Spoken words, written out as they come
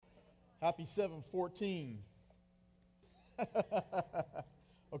Happy 7/14.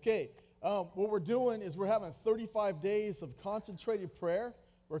 Okay, what we're doing is we're having 35 days of concentrated prayer.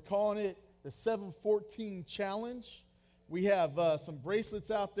 We're calling it the 7/14 Challenge. We have some bracelets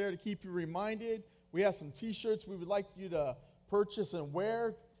out there to keep you reminded. We have some T-shirts we would like you to purchase and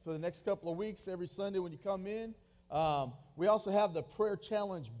wear for the next couple of weeks, every Sunday when you come in. We also have the Prayer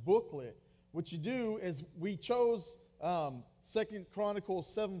Challenge booklet. What you do is we chose 2 Chronicles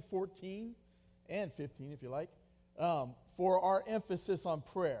 7:14 and 15, if you like, for our emphasis on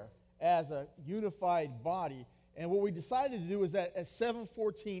prayer as a unified body. And what we decided to do is that at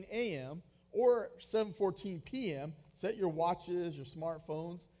 7:14 a.m. or 7:14 p.m., set your watches, your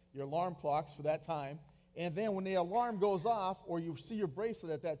smartphones, your alarm clocks for that time. And then when the alarm goes off or you see your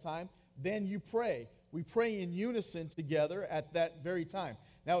bracelet at that time, then you pray. We pray in unison together at that very time.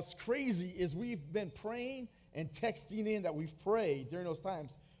 Now, what's crazy is we've been praying and texting in that we've prayed during those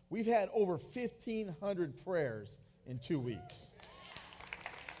times. We've had over 1,500 prayers in 2 weeks.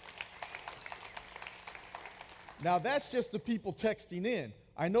 Now, that's just the people texting in.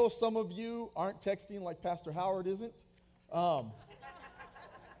 I know some of you aren't texting like Pastor Howard isn't.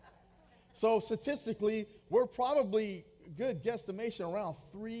 So statistically, we're probably, good guesstimation, around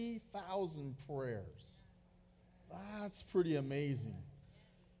 3,000 prayers. That's pretty amazing.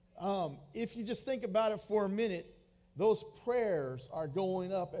 If you just think about it for a minute, those prayers are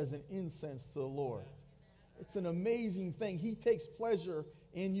going up as an incense to the Lord. It's an amazing thing. He takes pleasure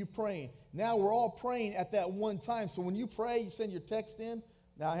in you praying. Now we're all praying at that one time. So when you pray, you send your text in.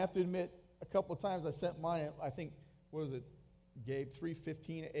 Now I have to admit, a couple of times I sent mine at, I think, what was it, Gabe,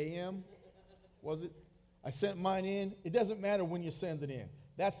 3:15 a.m.? Was it? I sent mine in. It doesn't matter when you send it in.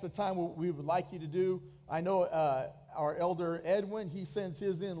 That's the time we would like you to do. I know our elder Edwin, he sends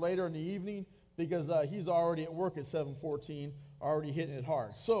his in later in the evening because he's already at work at 7:14, already hitting it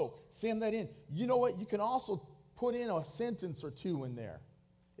hard. So send that in. You know what? You can also put in a sentence or two in there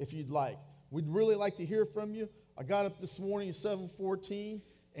if you'd like. We'd really like to hear from you. I got up this morning at 7:14,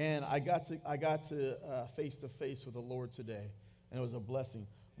 and I got to face-to-face with the Lord today, and it was a blessing.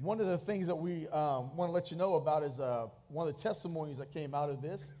 One of the things that we want to let you know about is one of the testimonies that came out of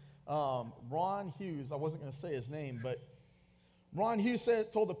this. Ron Hughes, I wasn't going to say his name, but Ron Hughes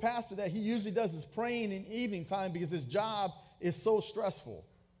told the pastor that he usually does his praying in evening time because his job is so stressful.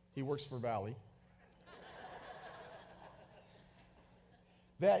 He works for Valley.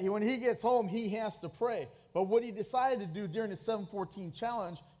 That when he gets home, he has to pray. But what he decided to do during the 7:14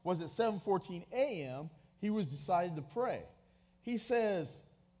 challenge was at 7:14 a.m., he was decided to pray. He says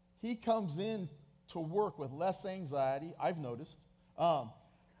he comes in to work with less anxiety, I've noticed.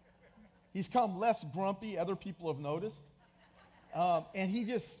 He's come less grumpy, other people have noticed. And he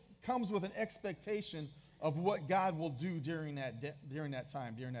just comes with an expectation of what God will do during that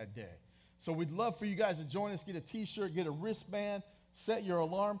day. So we'd love for you guys to join us, get a T-shirt, get a wristband, set your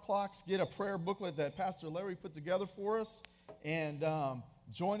alarm clocks, get a prayer booklet that Pastor Larry put together for us, and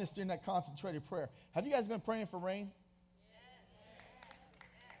join us during that concentrated prayer. Have you guys been praying for rain?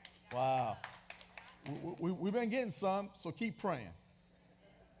 Wow. We've been getting some, so keep praying.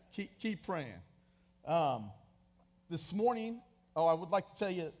 Keep praying. This morning, I would like to tell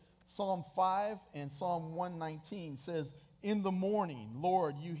you Psalm 5 and Psalm 119 says, "In the morning,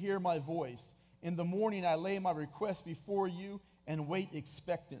 Lord, you hear my voice. In the morning I lay my request before you and wait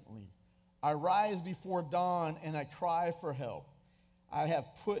expectantly. I rise before dawn and I cry for help. I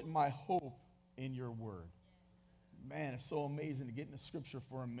have put my hope in your word." Man, it's so amazing to get in the scripture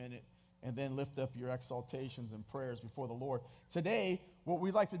for a minute and then lift up your exaltations and prayers before the Lord. Today, what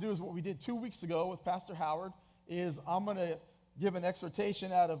we'd like to do is what we did 2 weeks ago with Pastor Howard is I'm going to give an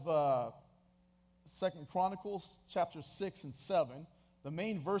exhortation out of 2 Chronicles chapters 6 and 7. The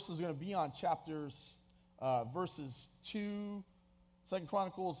main verse is going to be on verses 2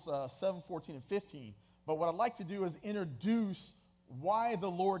 Chronicles 7, 14, and 15. But what I'd like to do is introduce why the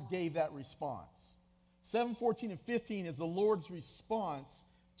Lord gave that response. 7, 14, and 15 is the Lord's response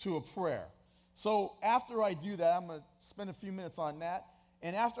to a prayer. So after I do that, I'm going to spend a few minutes on that.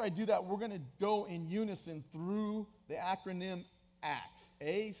 And after I do that, we're going to go in unison through the acronym ACTS,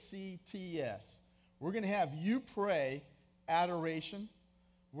 A-C-T-S. We're going to have you pray adoration.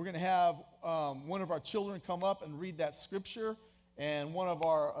 We're going to have one of our children come up and read that scripture, and one of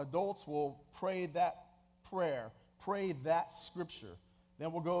our adults will pray that prayer, pray that scripture.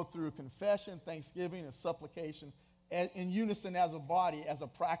 Then we'll go through confession, thanksgiving, and supplication in unison as a body, as a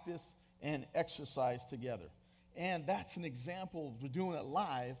practice and exercise together. And that's an example. We're doing it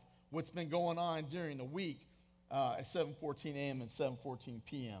live, what's been going on during the week at 7:14 a.m. and 7:14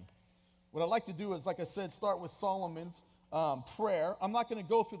 p.m. What I'd like to do is, like I said, start with Solomon's prayer. I'm not going to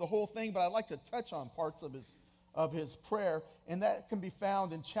go through the whole thing, but I'd like to touch on parts of his prayer, and that can be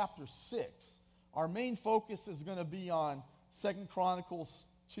found in chapter 6. Our main focus is going to be on 2 Chronicles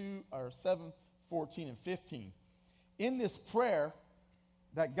 7, 14, and 15. In this prayer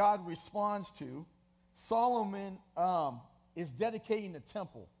that God responds to, Solomon is dedicating the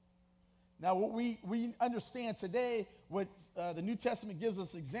temple. Now, what we understand today, what the New Testament gives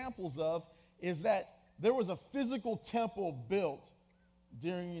us examples of, is that there was a physical temple built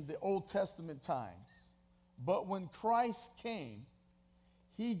during the Old Testament times. But when Christ came,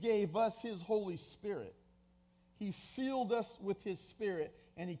 he gave us his Holy Spirit. He sealed us with his Spirit,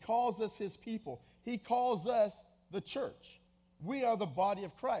 and he calls us his people. He calls us the church. We are the body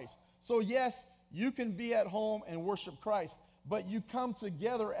of Christ. So yes, you can be at home and worship Christ, but you come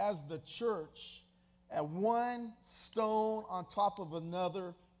together as the church at one stone on top of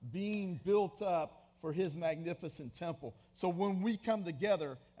another, being built up for his magnificent temple. So when we come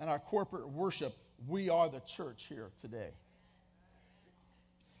together in our corporate worship, we are the church here today.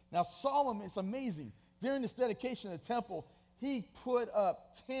 Now Solomon, it's amazing. During this dedication of the temple, he put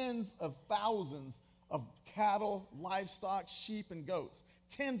up tens of thousands of cattle, livestock, sheep, and goats.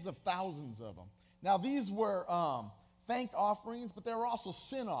 Tens of thousands of them. Now these were thank offerings, but they were also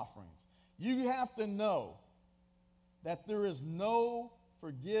sin offerings. You have to know that there is no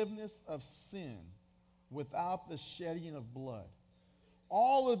forgiveness of sin without the shedding of blood.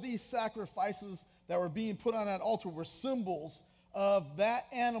 All of these sacrifices that were being put on that altar were symbols of that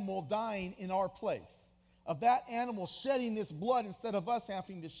animal dying in our place, of that animal shedding its blood instead of us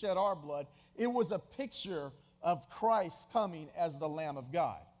having to shed our blood. It was a picture of Christ coming as the Lamb of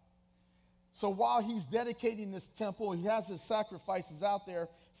God. So while he's dedicating this temple, he has his sacrifices out there,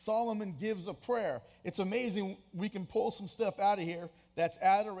 Solomon gives a prayer. It's amazing. We can pull some stuff out of here. That's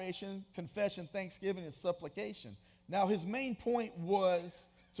adoration, confession, thanksgiving, and supplication. Now, his main point was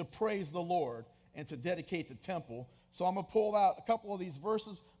to praise the Lord and to dedicate the temple. So I'm going to pull out a couple of these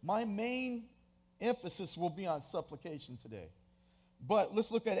verses. My main emphasis will be on supplication today. But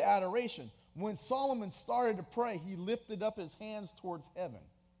let's look at adoration. When Solomon started to pray, he lifted up his hands towards heaven.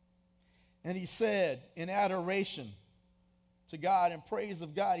 And he said in adoration to God and praise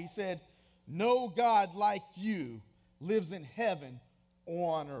of God, he said, "No God like you lives in heaven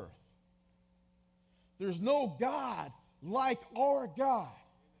or on earth." There's no God like our God.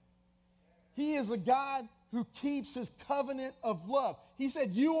 He is a God who keeps his covenant of love. He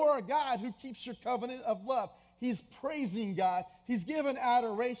said, you are a God who keeps your covenant of love. He's praising God. He's given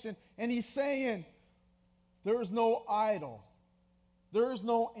adoration. And he's saying, there is no idol. There is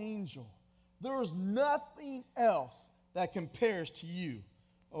no angel. There is nothing else that compares to you,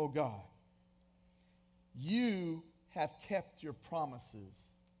 oh God. You have kept your promises.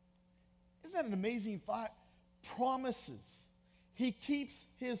 Isn't that an amazing thought? Promises. He keeps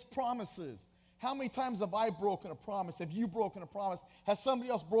his promises. How many times have I broken a promise? Have you broken a promise? Has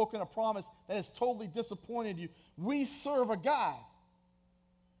somebody else broken a promise that has totally disappointed you? We serve a God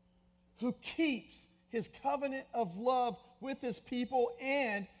who keeps his covenant of love with his people,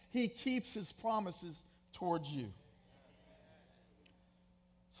 and he keeps his promises towards you.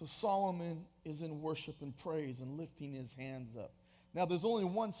 So Solomon is in worship and praise and lifting his hands up. Now, there's only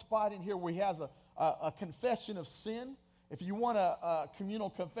one spot in here where he has a confession of sin. If you want a communal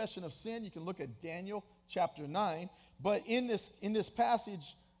confession of sin, you can look at Daniel chapter 9. But in this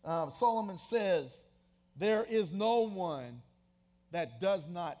passage, Solomon says, there is no one that does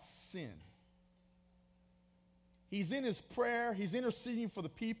not sin. He's in his prayer. He's interceding for the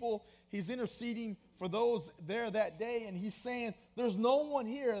people. He's interceding for those there that day. And he's saying, there's no one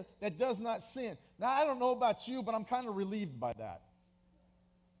here that does not sin. Now, I don't know about you, but I'm kind of relieved by that.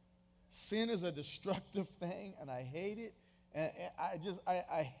 Sin is a destructive thing, and I hate it. And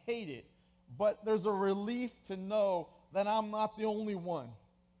I hate it. But there's a relief to know that I'm not the only one.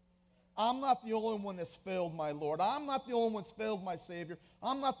 I'm not the only one that's failed my Lord. I'm not the only one that's failed my Savior.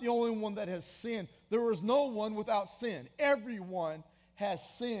 I'm not the only one that has sinned. There is no one without sin. Everyone has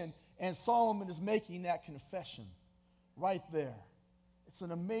sinned, and Solomon is making that confession right there. It's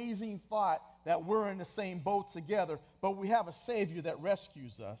an amazing thought that we're in the same boat together, but we have a Savior that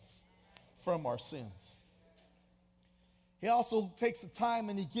rescues us from our sins. He also takes the time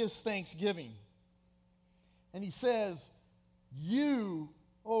and he gives thanksgiving. And he says, you,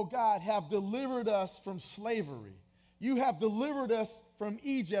 oh God, have delivered us from slavery. You have delivered us from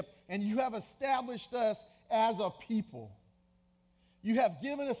Egypt, and you have established us as a people. You have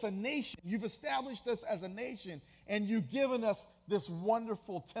given us a nation. You've established us as a nation, and you've given us this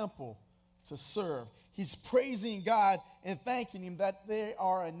wonderful temple to serve. He's praising God and thanking him that they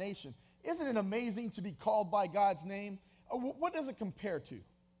are a nation. Isn't it amazing to be called by God's name? What does it compare to?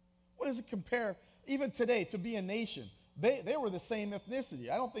 What does it compare, even today, to be a nation? They were the same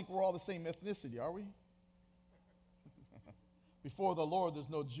ethnicity. I don't think we're all the same ethnicity, are we? Before the Lord, there's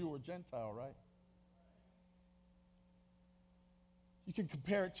no Jew or Gentile, right? You can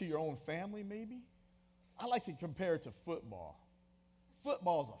compare it to your own family, maybe. I like to compare it to football.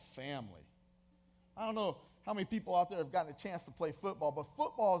 Football is a family. I don't know how many people out there have gotten a chance to play football, but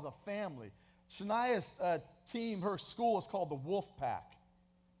football is a family. Shania's team, her school is called the Wolf Pack.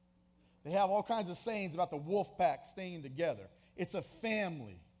 They have all kinds of sayings about the Wolf Pack staying together. It's a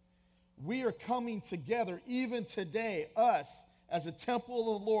family. We are coming together even today, us, as a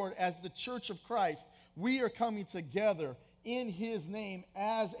temple of the Lord, as the church of Christ. We are coming together in his name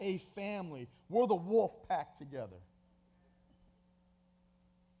as a family. We're the Wolf Pack together.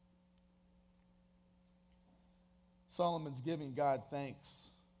 Solomon's giving God thanks.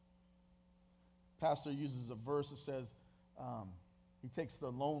 Pastor uses a verse that says he takes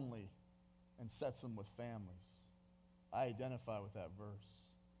the lonely and sets them with families. I identify with that verse.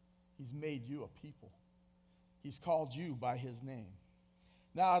 He's made you a people. He's called you by his name.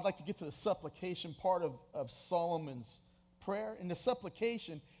 Now I'd like to get to the supplication part of Solomon's prayer. In the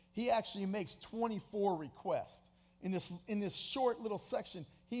supplication, he actually makes 24 requests. In this short little section,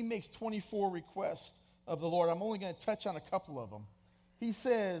 he makes 24 requests of the Lord. I'm only going to touch on a couple of them. He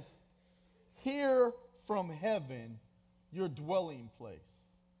says, "Hear from heaven your dwelling place."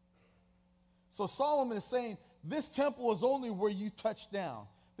 So Solomon is saying, this temple is only where you touch down.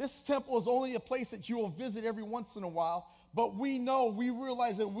 This temple is only a place that you will visit every once in a while. But we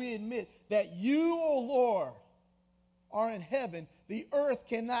realize that we admit that you, O Lord, are in heaven. The earth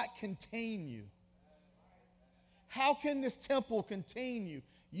cannot contain you. How can this temple contain you?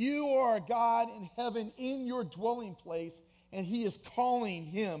 You are a God in heaven in your dwelling place, and he is calling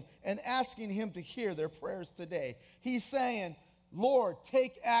him and asking him to hear their prayers today. He's saying, Lord,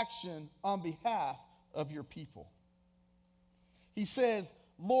 take action on behalf of your people. He says,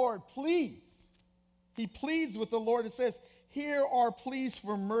 Lord, please. He pleads with the Lord and says, hear our pleas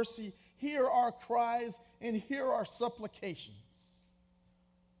for mercy, hear our cries, and hear our supplications.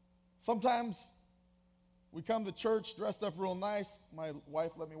 Sometimes we come to church dressed up real nice. My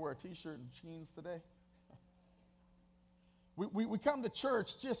wife let me wear a t-shirt and jeans today. We come to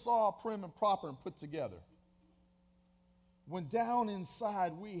church just all prim and proper and put together. When down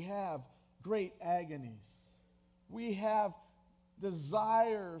inside we have great agonies. We have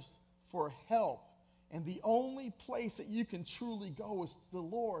desires for help. And the only place that you can truly go is to the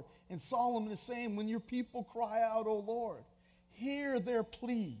Lord. And Solomon is saying, when your people cry out, O Lord, hear their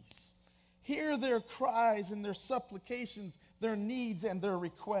pleas. Hear their cries and their supplications, their needs and their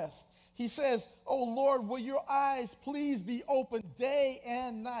requests. He says, oh Lord, will your eyes please be open day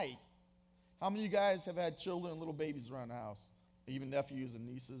and night? How many of you guys have had children and little babies around the house? Even nephews and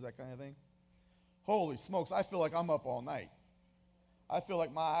nieces, that kind of thing? Holy smokes, I feel like I'm up all night. I feel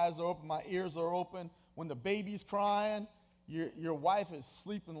like my eyes are open, my ears are open. When the baby's crying, your wife is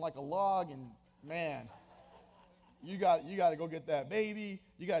sleeping like a log, and man, you got to go get that baby.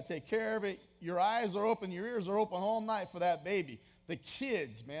 You got to take care of it. Your eyes are open, your ears are open all night for that baby. The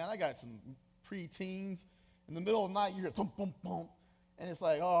kids, man, I got some preteens. In the middle of the night, you hear thump, thump, thump. And it's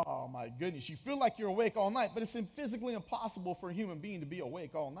like, oh, my goodness. You feel like you're awake all night, but it's physically impossible for a human being to be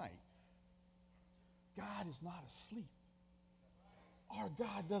awake all night. God is not asleep. Our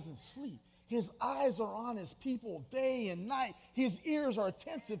God doesn't sleep. His eyes are on his people day and night. His ears are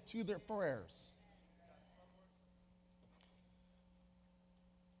attentive to their prayers.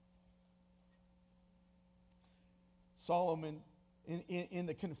 Solomon, in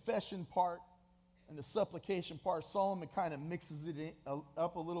the confession part and the supplication part, Solomon kind of mixes it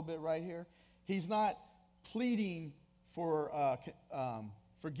up a little bit right here. He's not pleading for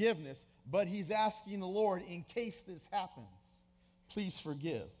forgiveness, but he's asking the Lord, in case this happens, please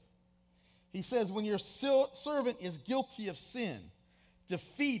forgive. He says, when your servant is guilty of sin,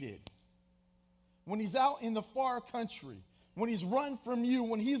 defeated, when he's out in the far country, when he's run from you,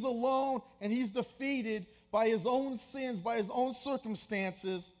 when he's alone and he's defeated by his own sins, by his own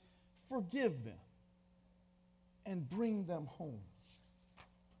circumstances, forgive them and bring them home.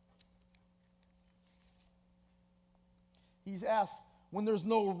 He's asked, when there's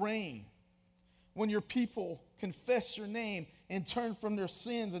no rain, when your people confess your name and turn from their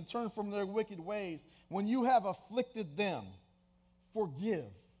sins and turn from their wicked ways, when you have afflicted them, forgive.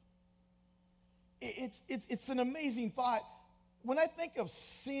 It's an amazing thought. When I think of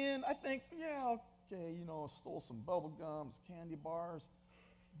sin, I think, yeah, okay, I stole some bubble gums, candy bars.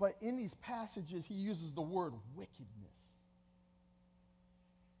 But in these passages, he uses the word wickedness.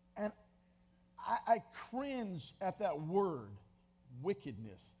 And I cringe at that word,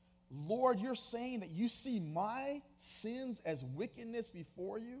 wickedness. Lord, you're saying that you see my sins as wickedness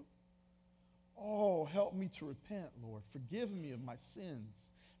before you? Oh, help me to repent, Lord. Forgive me of my sins.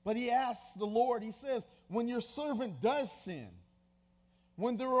 But he asks the Lord, he says, when your servant does sin,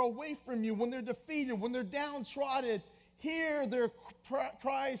 when they're away from you, when they're defeated, when they're downtrodden, hear their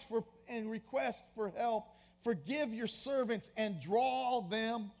cries for and requests for help. Forgive your servants and draw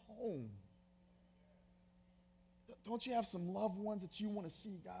them home. Don't you have some loved ones that you want to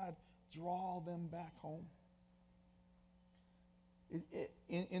see God draw them back home?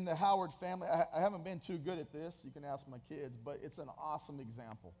 In the Howard family, I haven't been too good at this. You can ask my kids, but it's an awesome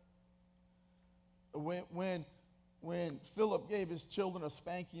example. When Philip gave his children a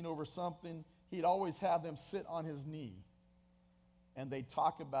spanking over something, he'd always have them sit on his knee. And they'd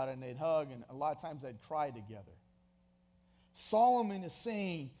talk about it, and they'd hug, and a lot of times they'd cry together. Solomon is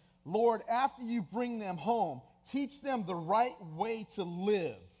saying, Lord, after you bring them home, teach them the right way to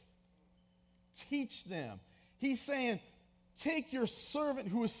live. Teach them. He's saying, take your servant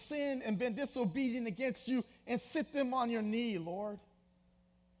who has sinned and been disobedient against you and sit them on your knee, Lord.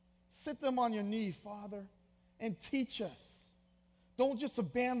 Sit them on your knee, Father, and teach us. Don't just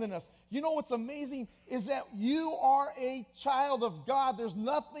abandon us. You know what's amazing is that you are a child of God. There's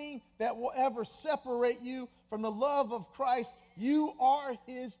nothing that will ever separate you from the love of Christ. You are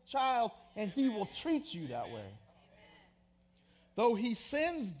his child, and he will treat you that way. Amen. Though he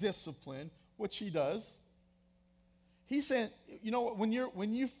sends discipline, which he does, he said, you know, when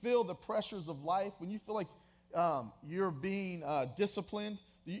you feel the pressures of life, when you feel like you're being disciplined,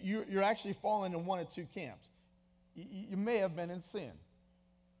 you're actually falling in one of two camps. You may have been in sin,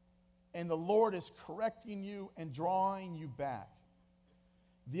 and the Lord is correcting you and drawing you back.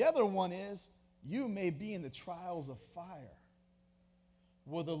 The other one is you may be in the trials of fire,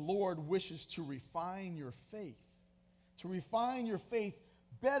 where the Lord wishes to refine your faith. To refine your faith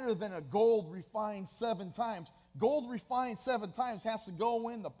better than a gold refined 7 times. Gold refined 7 times has to go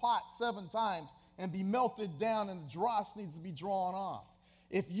in the pot 7 times and be melted down, and the dross needs to be drawn off.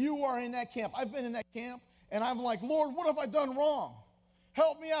 If you are in that camp, I've been in that camp, and I'm like, Lord, what have I done wrong?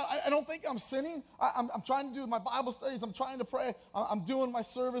 Help me out. I don't think I'm sinning. I'm trying to do my Bible studies. I'm trying to pray. I'm doing my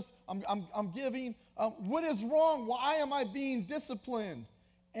service. I'm giving. What is wrong? Why am I being disciplined?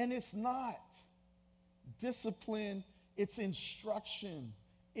 And it's not discipline. It's instruction.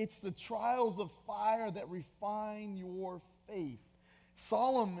 It's the trials of fire that refine your faith.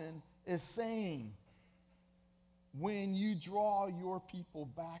 Solomon is saying, when you draw your people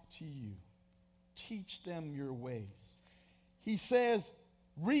back to you, teach them your ways. He says,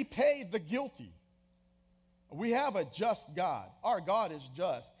 repay the guilty. We have a just God. Our God is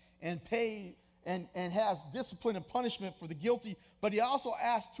just and has discipline and punishment for the guilty, but he also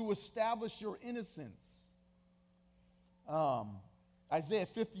asks to establish your innocence. Isaiah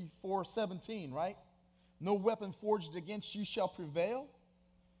 54:17, right? No weapon forged against you shall prevail,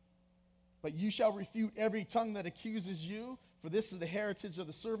 but you shall refute every tongue that accuses you. For this is the heritage of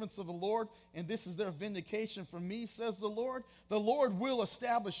the servants of the Lord, and this is their vindication from me, says the Lord. The Lord will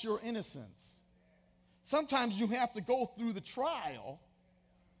establish your innocence. Sometimes you have to go through the trial,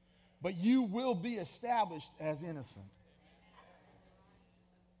 but you will be established as innocent.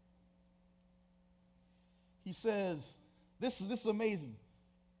 He says, this is amazing.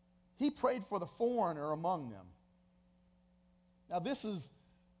 He prayed for the foreigner among them. Now this is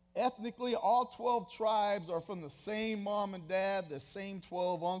ethnically, all 12 tribes are from the same mom and dad, the same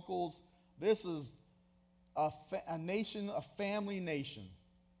 12 uncles. This is a nation, a family nation.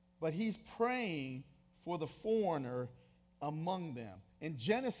 But he's praying for the foreigner among them. In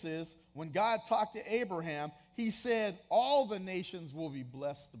Genesis, when God talked to Abraham, he said, all the nations will be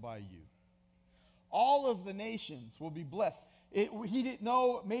blessed by you. All of the nations will be blessed. He didn't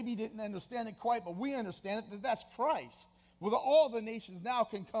know, maybe he didn't understand it quite, but we understand it, that's Christ. Well, all the nations now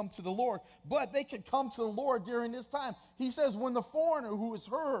can come to the Lord, but they can come to the Lord during this time. He says, when the foreigner who has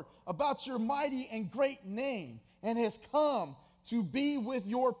heard about your mighty and great name and has come to be with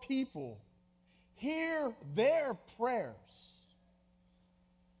your people, hear their prayers.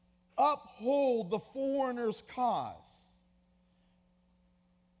 Uphold the foreigner's cause.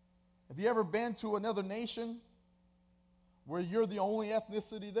 Have you ever been to another nation where you're the only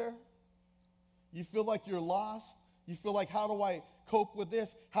ethnicity there? You feel like you're lost? You feel like, how do I cope with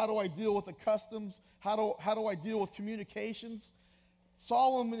this? How do I deal with the customs? How do I deal with communications?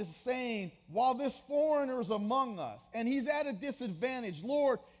 Solomon is saying, while this foreigner is among us, and he's at a disadvantage,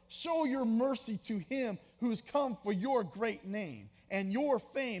 Lord, show your mercy to him who's come for your great name and your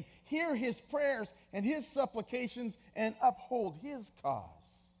fame. Hear his prayers and his supplications and uphold his cause.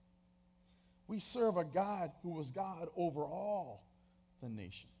 We serve a God who was God over all the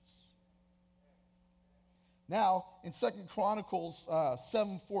nations. Now, in 2 Chronicles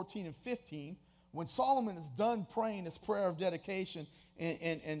 7, 14, and 15, when Solomon is done praying his prayer of dedication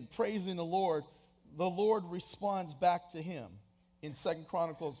and praising the Lord responds back to him in 2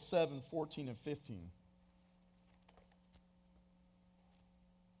 Chronicles 7, 14, and 15.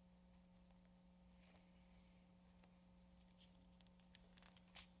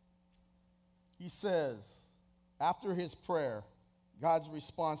 He says, after his prayer, God's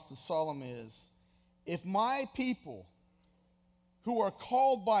response to Solomon is, if my people who are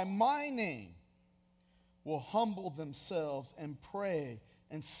called by my name will humble themselves and pray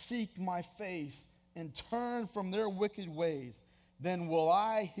and seek my face and turn from their wicked ways, then will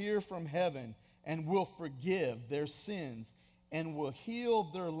I hear from heaven and will forgive their sins and will heal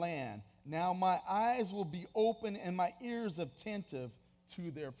their land. Now my eyes will be open and my ears attentive to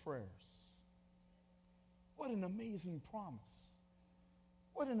their prayers. What an amazing promise.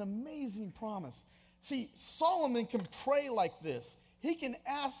 What an amazing promise. See, Solomon can pray like this. He can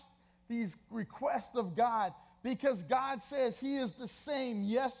ask these requests of God because God says he is the same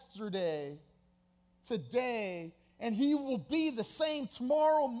yesterday, today, and he will be the same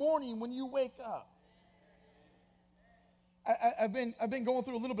tomorrow morning when you wake up. I've been going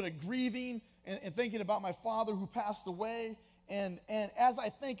through a little bit of grieving and thinking about my father who passed away. And as I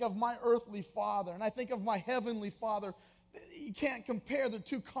think of my earthly father and I think of my heavenly father, you can't compare. They're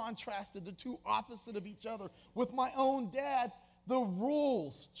too contrasted. They're too opposite of each other. With my own dad, the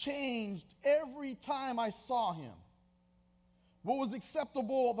rules changed every time I saw him. What was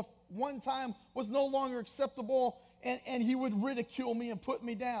acceptable the one time was no longer acceptable, and he would ridicule me and put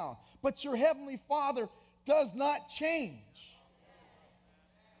me down. But your heavenly Father does not change.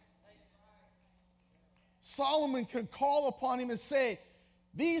 Solomon can call upon him and say,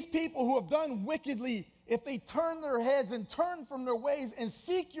 these people who have done wickedly, if they turn their heads and turn from their ways and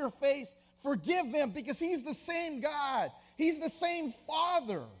seek your face, forgive them, because he's the same God. He's the same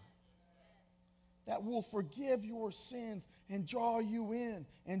Father that will forgive your sins and draw you in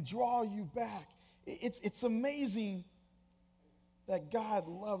and draw you back. It's amazing that God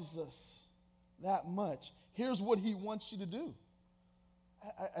loves us that much. Here's what he wants you to do.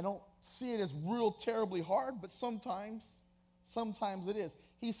 I don't see it as real terribly hard, but sometimes it is.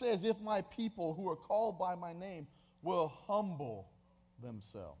 He says, if my people who are called by my name will humble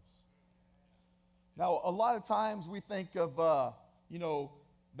themselves. Now, a lot of times we think of,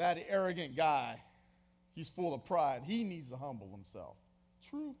 that arrogant guy. He's full of pride. He needs to humble himself.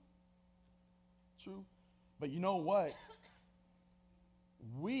 True. But you know what?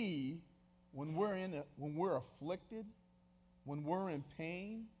 When we're afflicted, when we're in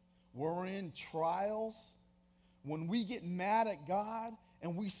pain, we're in trials, when we get mad at God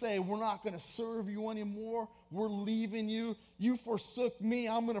and we say, we're not going to serve you anymore, we're leaving you, you forsook me,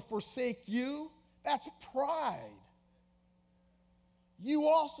 I'm going to forsake you, that's pride. You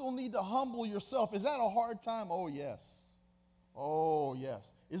also need to humble yourself. Is that a hard time? Oh, yes. Oh, yes.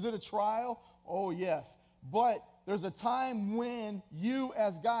 Is it a trial? Oh, yes. But there's a time when you,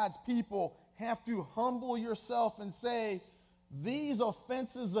 as God's people, have to humble yourself and say, these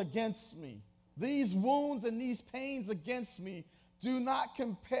offenses against me, these wounds and these pains against me do not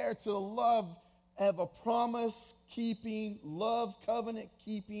compare to the love of a promise-keeping, love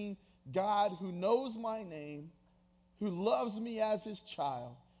covenant-keeping God who knows my name, who loves me as his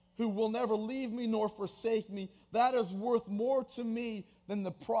child, who will never leave me nor forsake me. That is worth more to me than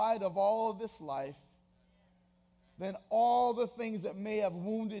the pride of all of this life, than all the things that may have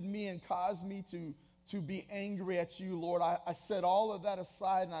wounded me and caused me to be angry at you, Lord. I set all of that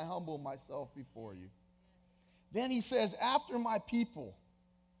aside and I humble myself before you. Then he says, after my people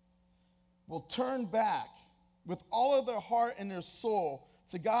will turn back with all of their heart and their soul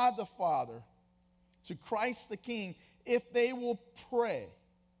to God the Father, to Christ the King, if they will pray,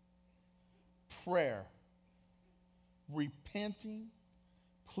 prayer, repenting,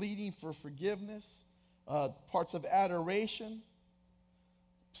 pleading for forgiveness, parts of adoration,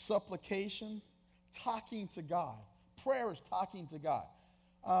 supplications, talking to God. Prayer is talking to God.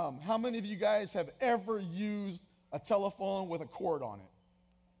 How many of you guys have ever used a telephone with a cord on it?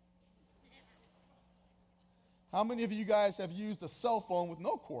 How many of you guys have used a cell phone with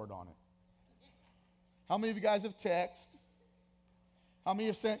no cord on it? How many of you guys have texted? How many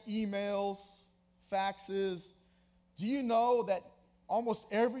have sent emails, faxes? Do you know that almost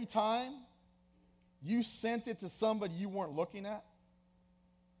every time you sent it to somebody you weren't looking at?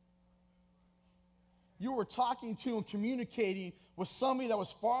 You were talking to and communicating with somebody that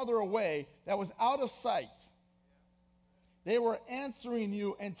was farther away, that was out of sight. They were answering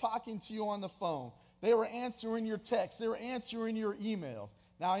you and talking to you on the phone. They were answering your texts. They were answering your emails.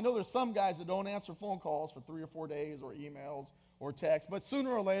 Now, I know there's some guys that don't answer phone calls for 3 or 4 days or emails or texts, but sooner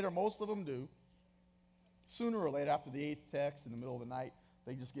or later, most of them do. Sooner or later, after the 8th text in the middle of the night,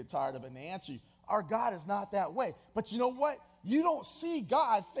 they just get tired of it and they answer you. Our God is not that way. But you know what? You don't see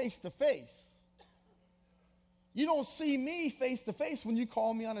God face to face. You don't see me face to face when you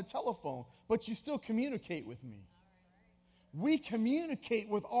call me on a telephone, but you still communicate with me. We communicate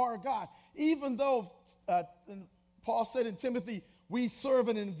with our God. Even though Paul said in Timothy, we serve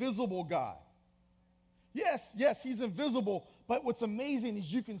an invisible God. Yes, he's invisible, but what's amazing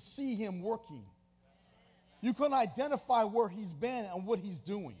is you can see him working. You can identify where he's been and what he's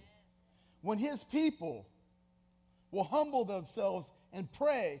doing. When his people will humble themselves and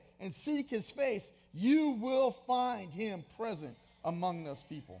pray and seek his face, you will find him present among those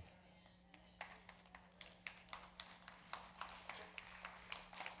people.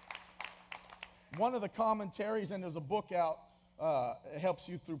 One of the commentaries, and there's a book out, it helps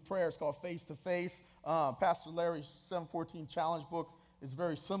you through prayer. It's called Face to Face. Pastor Larry's 714 Challenge book is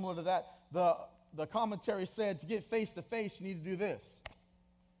very similar to that. The commentary said to get face to face, you need to do this.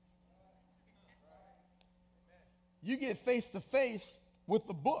 You get face to face with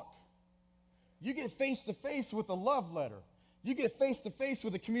the book. You get face to face with a love letter. You get face to face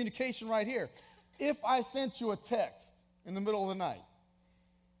with a communication right here. If I sent you a text in the middle of the night,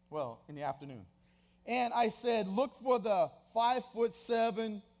 well, in the afternoon, and I said, look for the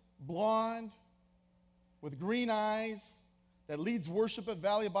 5'7" blonde with green eyes that leads worship at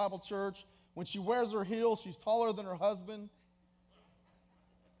Valley Bible Church. When she wears her heels, she's taller than her husband.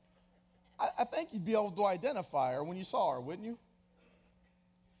 I think you'd be able to identify her when you saw her, wouldn't you?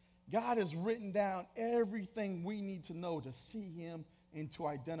 God has written down everything we need to know to see him and to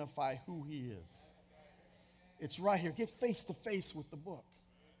identify who he is. It's right here. Get face to face with the book.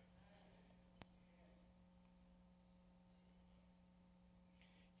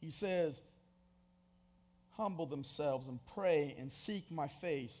 He says, humble themselves and pray and seek my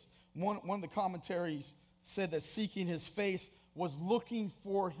face. One of the commentaries said that seeking his face was looking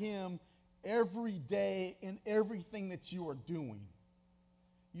for him every day in everything that you are doing.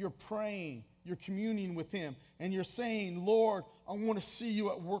 You're praying, you're communing with him, and you're saying, Lord, I want to see you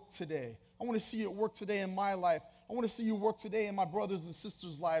at work today. I want to see you at work today in my life. I want to see you work today in my brothers and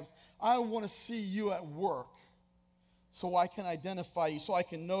sisters' lives. I want to see you at work so I can identify you, so I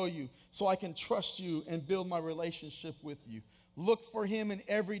can know you, so I can trust you and build my relationship with you. Look for him in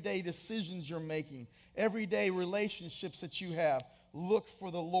everyday decisions you're making, everyday relationships that you have. Look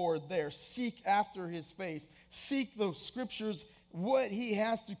for the Lord there. Seek after his face. Seek the scriptures. What he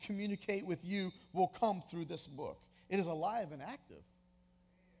has to communicate with you will come through this book. It is alive and active.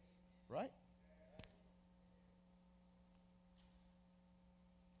 Right?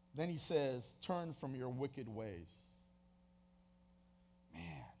 Then he says, turn from your wicked ways. Man,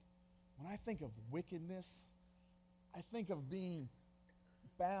 when I think of wickedness, I think of being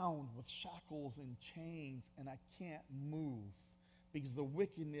bound with shackles and chains, and I can't move because the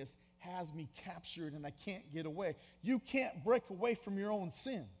wickedness has me captured and I can't get away. You can't break away from your own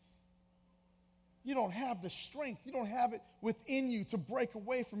sins. You don't have the strength. You don't have it within you to break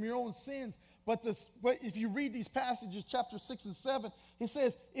away from your own sins. But if you read these passages, chapter 6 and 7, it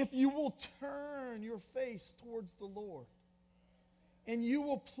says, if you will turn your face towards the Lord and you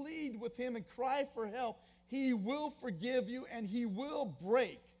will plead with him and cry for help, he will forgive you and he will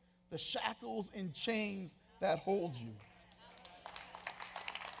break the shackles and chains that hold you.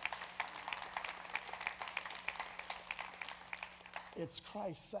 It's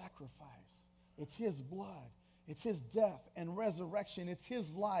Christ's sacrifice. It's his blood. It's his death and resurrection. It's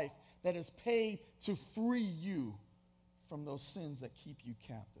his life that is paid to free you from those sins that keep you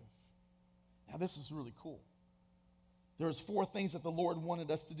captive. Now, this is really cool. There's 4 things that the Lord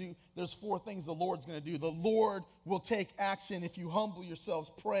wanted us to do. There's 4 things the Lord's going to do. The Lord will take action if you humble yourselves,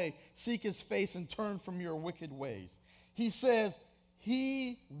 pray, seek his face, and turn from your wicked ways. He says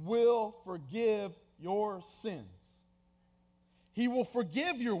he will forgive your sins. He will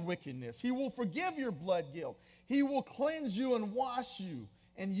forgive your wickedness. He will forgive your blood guilt. He will cleanse you and wash you,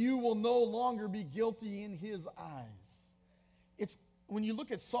 and you will no longer be guilty in his eyes. When you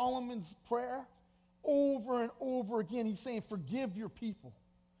look at Solomon's prayer, over and over again, he's saying, forgive your people.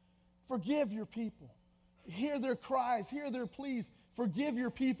 Forgive your people. Hear their cries, hear their pleas. Forgive your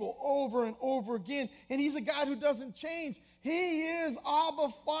people over and over again. And he's a God who doesn't change. He is Abba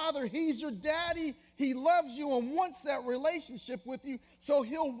Father. He's your daddy. He loves you and wants that relationship with you. So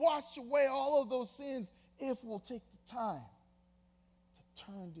he'll wash away all of those sins if we'll take the time to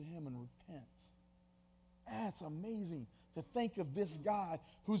turn to him and repent. That's amazing. to think of this God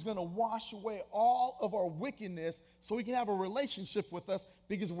who's going to wash away all of our wickedness so he can have a relationship with us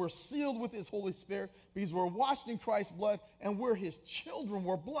because we're sealed with his Holy Spirit, because we're washed in Christ's blood, and we're his children.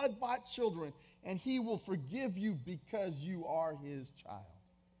 We're blood-bought children, and he will forgive you because you are his child.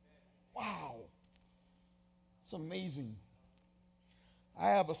 Wow. It's amazing.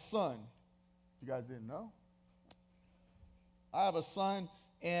 I have a son. If you guys didn't know, I have a son,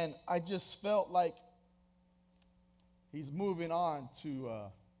 and I just felt like he's moving on to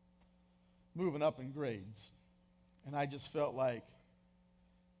moving up in grades. And I just felt like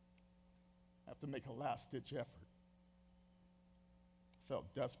I have to make a last-ditch effort. I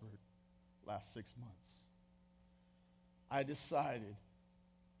felt desperate last 6 months. I decided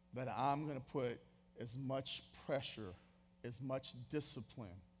that I'm going to put as much pressure, as much discipline.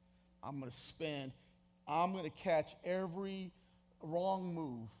 I'm going to catch every wrong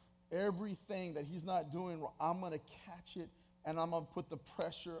move, everything that he's not doing wrong. I'm going to catch it, and I'm going to put the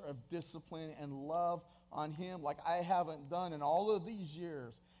pressure of discipline and love on him like I haven't done in all of these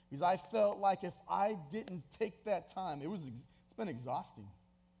years. Because I felt like if I didn't take that time, it's been exhausting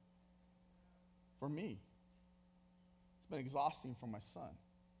for me. It's been exhausting for my son.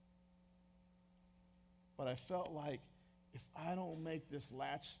 But I felt like if I don't make this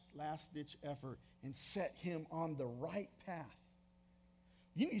last-ditch effort and set him on the right path,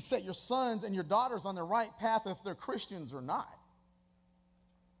 you need to set your sons and your daughters on the right path if they're Christians or not.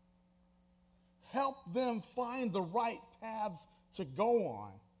 Help them find the right paths to go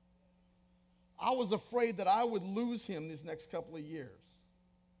on. I was afraid that I would lose him these next couple of years.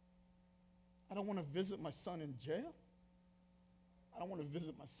 I don't want to visit my son in jail. I don't want to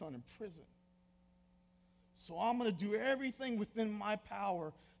visit my son in prison. So I'm going to do everything within my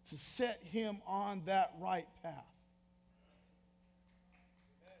power to set him on that right path.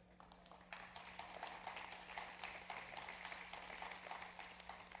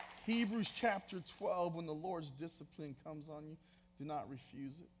 Hebrews chapter 12, when the Lord's discipline comes on you, do not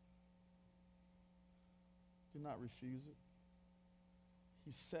refuse it. Do not refuse it.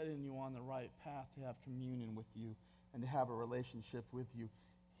 He's setting you on the right path to have communion with you and to have a relationship with you.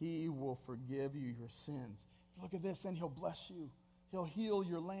 He will forgive you your sins. Look at this, and he'll bless you. He'll heal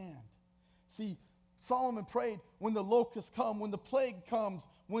your land. See, Solomon prayed, when the locusts come, when the plague comes,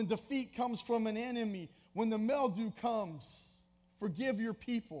 when defeat comes from an enemy, when the mildew comes, forgive your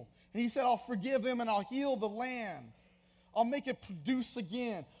people. And he said, I'll forgive them and I'll heal the land. I'll make it produce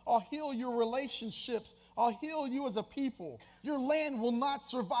again. I'll heal your relationships. I'll heal you as a people. Your land will not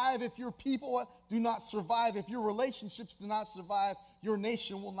survive if your people do not survive. If your relationships do not survive, your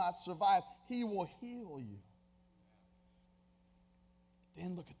nation will not survive. He will heal you.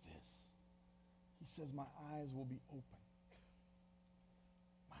 Then look at this. He says, my eyes will be open.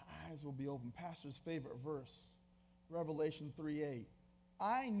 My eyes will be open. Pastor's favorite verse, Revelation 3:8.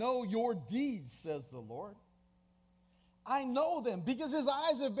 I know your deeds, says the Lord. I know them because his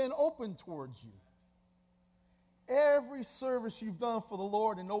eyes have been opened towards you. Every service you've done for the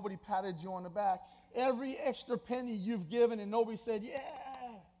Lord and nobody patted you on the back. Every extra penny you've given and nobody said, yeah.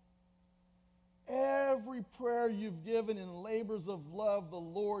 Every prayer you've given in labors of love, the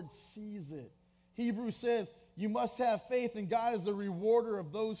Lord sees it. Hebrews says, you must have faith, and God is a rewarder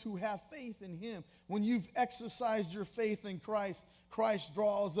of those who have faith in him. When you've exercised your faith in Christ, Christ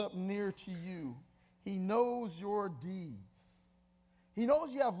draws up near to you. He knows your deeds. He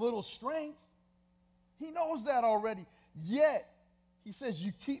knows you have little strength. He knows that already. Yet, he says,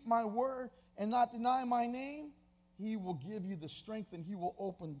 you keep my word and not deny my name, he will give you the strength and he will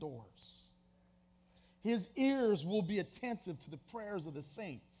open doors. His ears will be attentive to the prayers of the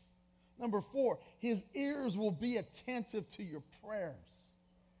saints. Number 4, his ears will be attentive to your prayers.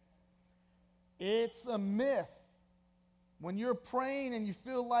 It's a myth. When you're praying and you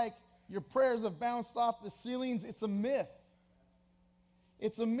feel like your prayers have bounced off the ceilings, it's a myth.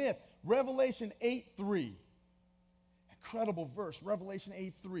 It's a myth. Revelation 8:3. Incredible verse. Revelation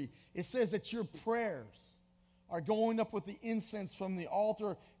 8:3. It says that your prayers are going up with the incense from the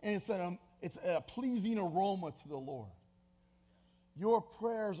altar, and it's a pleasing aroma to the Lord. Your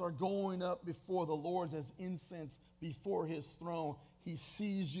prayers are going up before the Lord as incense before his throne. He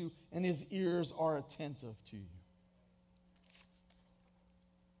sees you, and his ears are attentive to you.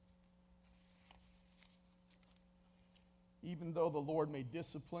 Even though the Lord may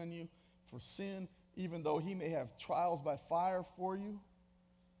discipline you for sin, even though he may have trials by fire for you,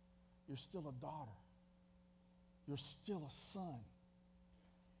 you're still a daughter. You're still a son.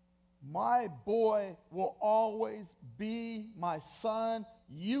 My boy will always be my son.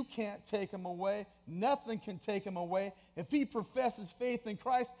 You can't take him away. Nothing can take him away. If he professes faith in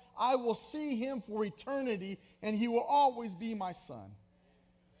Christ, I will see him for eternity, and he will always be my son.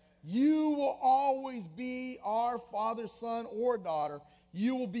 You will always be our father, son, or daughter.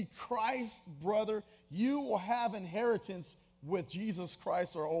 You will be Christ's brother. You will have inheritance with Jesus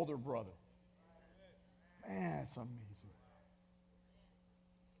Christ, our older brother. Man, it's amazing.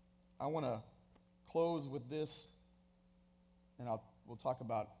 I want to close with this, and we'll talk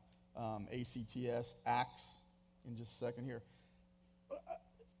about ACTS, Acts, in just a second here.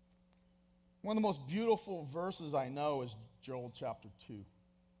 One of the most beautiful verses I know is Joel chapter 2.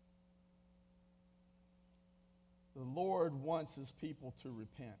 The Lord wants his people to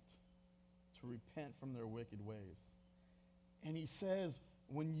repent from their wicked ways. And he says,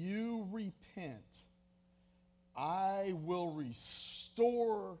 when you repent, I will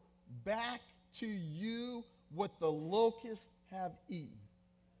restore back to you what the locusts have eaten.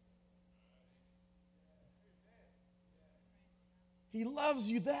 He loves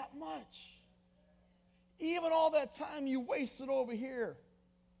you that much. Even all that time you wasted over here,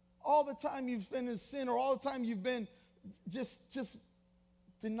 all the time you've been in sin, or all the time you've been just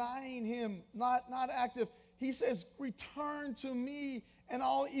denying him, not active. He says, return to me and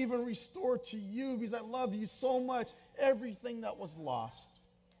I'll even restore to you, because I love you so much, everything that was lost.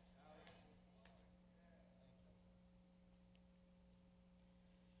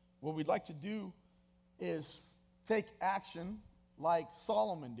 What we'd like to do is take action like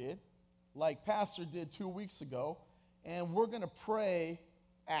Solomon did, like Pastor did 2 weeks ago, and we're going to pray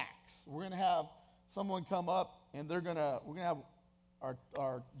Acts. We're going to have someone come up, and we're going to have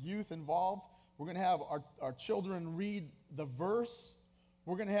our youth involved. We're going to have our children read the verse.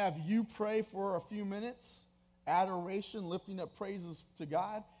 We're going to have you pray for a few minutes, adoration, lifting up praises to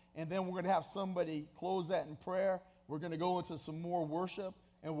God, and then we're going to have somebody close that in prayer. We're going to go into some more worship,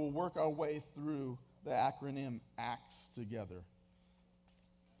 and we'll work our way through the acronym ACTS together.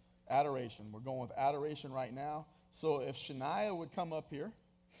 Adoration. We're going with adoration right now. So if Shania would come up here,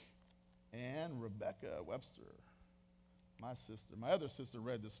 and Rebecca Webster, my other sister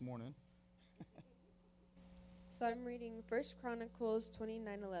read this morning. So I'm reading 1 Chronicles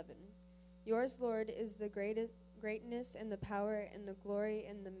 29:11. Yours, Lord, is the greatness and the power and the glory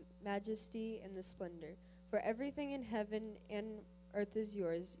and the majesty and the splendor. For everything in heaven and earth is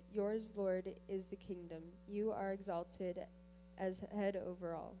yours. Yours, Lord, is the kingdom. You are exalted as head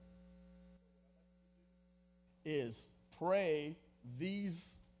over all. Is pray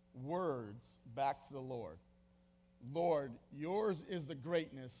these words back to the Lord. Lord, yours is the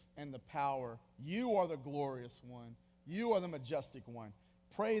greatness and the power. You are the glorious one. You are the majestic one.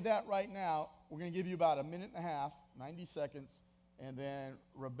 Pray that right now. We're going to give you about a minute and a half, 90 seconds, and then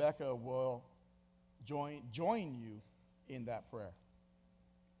Rebecca will join you in that prayer.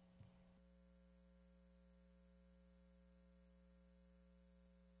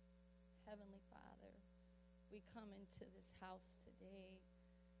 Heavenly Father, we come into this house today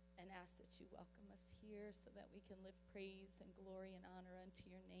and ask that you welcome us here so that we can lift praise and glory and honor unto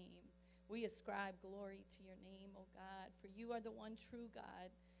your name. We ascribe glory to your name, O God, for you are the one true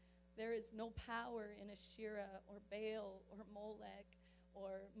God. There is no power in Asherah or Baal or Molech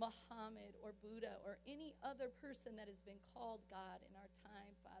or Muhammad or Buddha or any other person that has been called God in our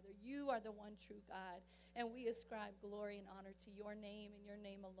time, Father. You are the one true God, and we ascribe glory and honor to your name and your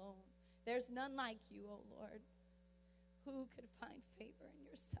name alone. There's none like you, O Lord. Who could find favor in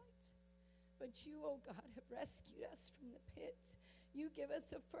your sight? But you, O God, have rescued us from the pit. You give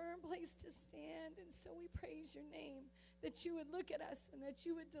us a firm place to stand, and so we praise your name, that you would look at us and that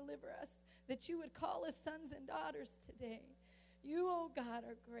you would deliver us, that you would call us sons and daughters today. You, O God,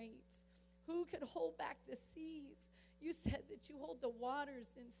 are great. Who could hold back the seas? You said that you hold the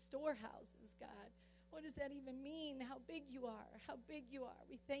waters in storehouses, God. What does that even mean? How big you are, how big you are.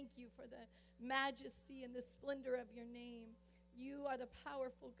 We thank you for the majesty and the splendor of your name. You are the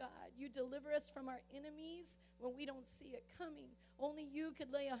powerful God. You deliver us from our enemies when we don't see it coming. Only you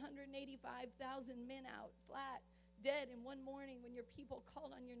could lay 185,000 men out flat, dead in one morning when your people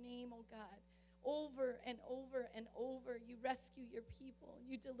called on your name, oh God. Over and over and over, you rescue your people.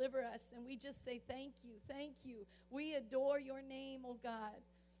 You deliver us, and we just say thank you, thank you. We adore your name, oh God.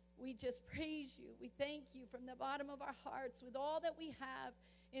 We just praise you. We thank you from the bottom of our hearts with all that we have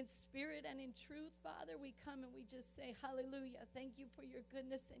in spirit and in truth, Father. We come and we just say hallelujah. Thank you for your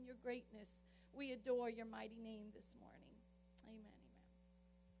goodness and your greatness. We adore your mighty name this morning. Amen.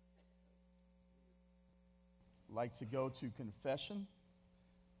 Like to go to confession,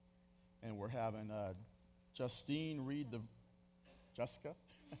 and we're having Jessica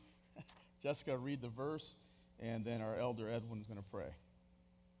read the verse, and then our elder Edwin's going to pray.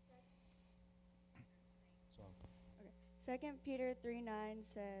 2 Peter 3:9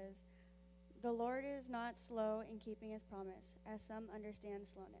 says, "The Lord is not slow in keeping his promise, as some understand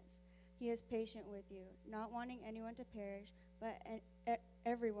slowness. He is patient with you, not wanting anyone to perish, but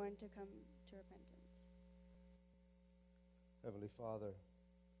everyone to come to repentance." Heavenly Father,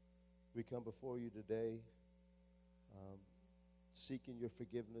 we come before you today seeking your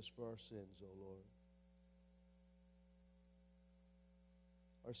forgiveness for our sins, O Lord.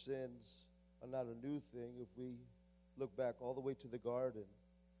 Our sins are not a new thing. If we look back all the way to the garden,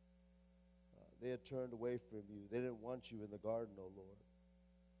 they had turned away from you. They didn't want you in the garden, O Lord.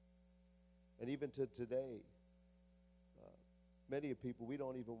 And even to today, many people, we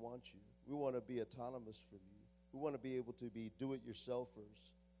don't even want you. We want to be autonomous from you. We want to be able to be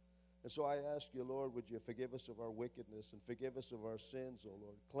do-it-yourselfers. And so I ask you, Lord, would you forgive us of our wickedness and forgive us of our sins, O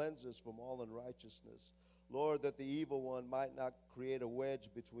Lord. Cleanse us from all unrighteousness. Lord, that the evil one might not create a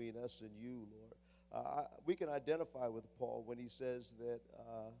wedge between us and you, Lord. We can identify with Paul when he says that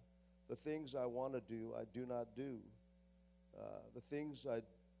the things I want to do, I do not do. The things I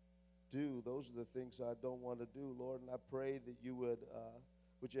do, those are the things I don't want to do, Lord. And I pray that you would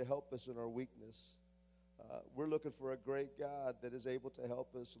you help us in our weakness. We're looking for a great God that is able to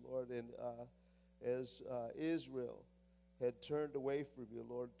help us, Lord. And as Israel had turned away from you,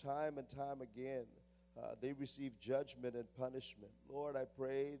 Lord, time and time again, they received judgment and punishment. Lord, I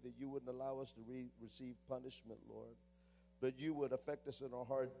pray that you wouldn't allow us to receive punishment, Lord, but you would affect us in our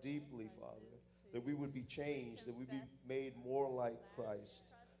heart deeply, Father, that we would be changed, that we'd be made more like Christ.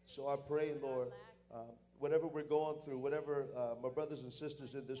 So I pray, Lord, whatever we're going through, whatever my brothers and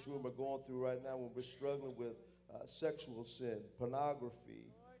sisters in this room are going through right now when we're struggling with sexual sin, pornography,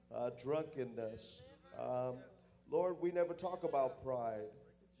 drunkenness. Lord, we never talk about pride,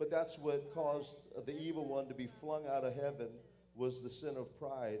 but that's what caused the evil one to be flung out of heaven, was the sin of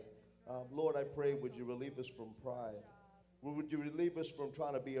pride. Lord, I pray, would you relieve us from pride? Would you relieve us from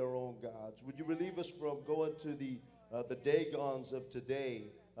trying to be our own gods? Would you relieve us from going to the Dagons of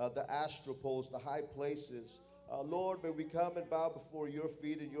today, the astropoles, the high places? Lord, may we come and bow before your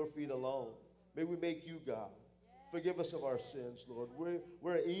feet and your feet alone. May we make you God. Forgive us of our sins, Lord.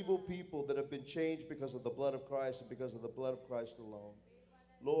 We're evil people that have been changed because of the blood of Christ and because of the blood of Christ alone.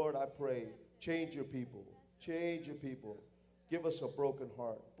 Lord, I pray, change your people. Change your people. Give us a broken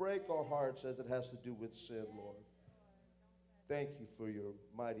heart. Break our hearts as it has to do with sin, Lord. Thank you for your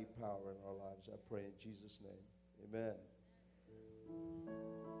mighty power in our lives. I pray in Jesus' name. Amen.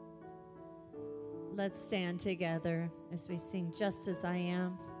 Let's stand together as we sing Just As I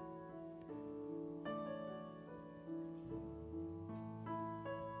Am.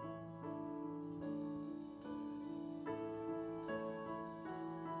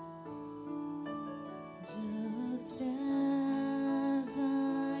 Just as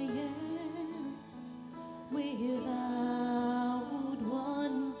I am, without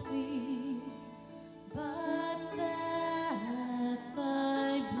one plea, but that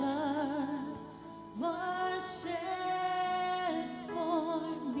thy blood was shed for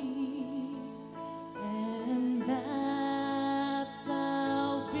me, and that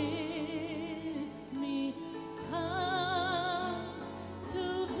thou bidst me come to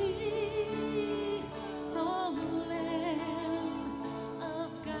thee, O Lamb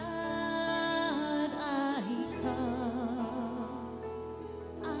of God, I come,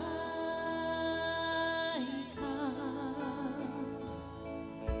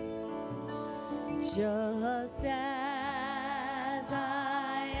 just as I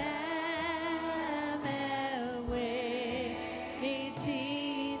am, and waiting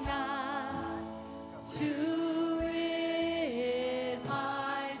now to rid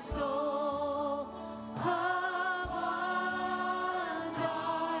my soul of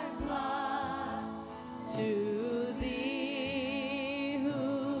dark blood, to thee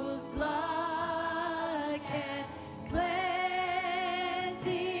whose blood can cleanse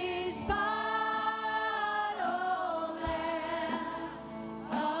each spot, O Lamb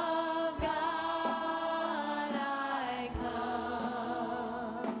of God, I come.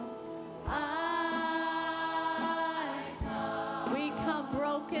 We come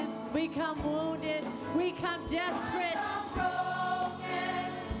broken, we come wounded, we come desperate.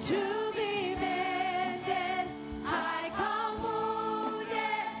 To be mended, I come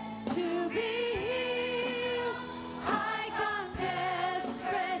wounded to be healed. I come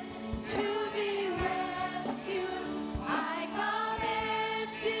desperate to be rescued. I come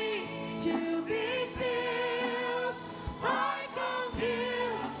empty to be filled. I come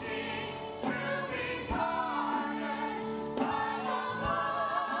guilty to be pardoned by the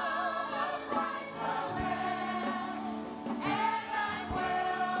love of Christ the Lamb. And I'm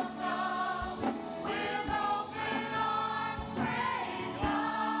welcome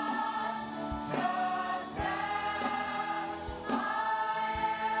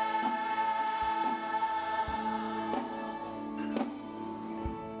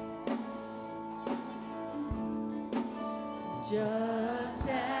Just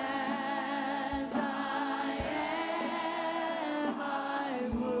as I am, I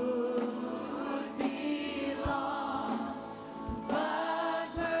would be lost, but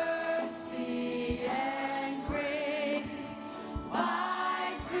mercy and grace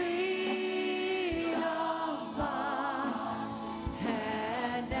my freedom bought,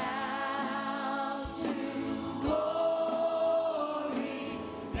 and now to glory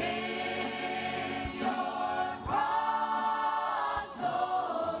in your cross, O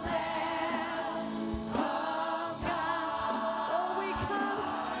Lamb of God. Oh,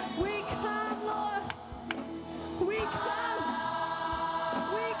 we come, Lord. We come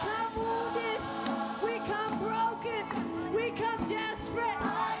wounded. We come broken. We come desperate.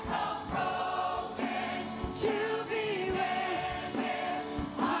 I come broken to be rescued.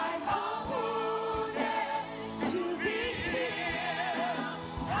 I come wounded to be healed.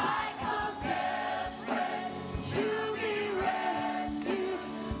 I come desperate to be rescued.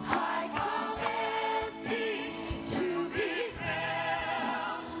 I come empty to be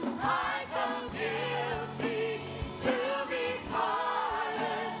filled. I come guilty to be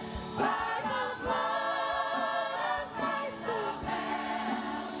pardoned by the blood of Christ the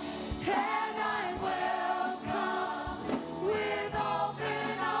Lamb. And I welcome with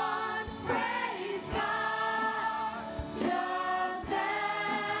open arms, praise God, just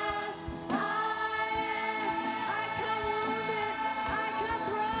as I am. I come wounded, I come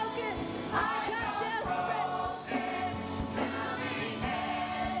broken, I come desperate. To be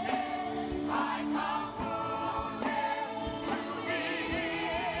mended, I come wounded to be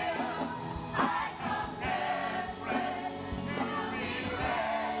healed. I come desperate to be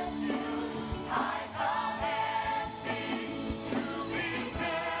rescued. I come empty to be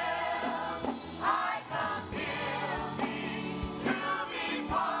filled. I come guilty to be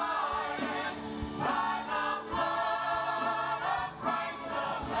pardoned by the blood of Christ the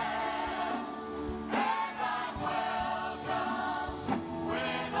Lamb. And I'm welcomed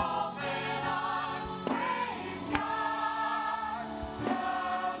with open arms, praise God,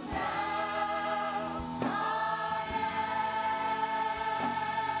 just as I am.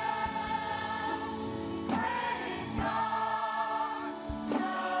 Praise God,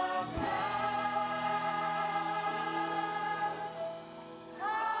 just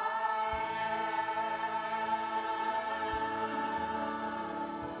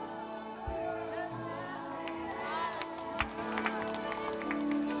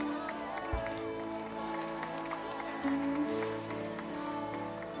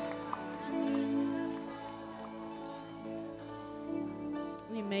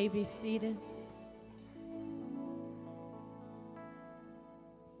We may be seated.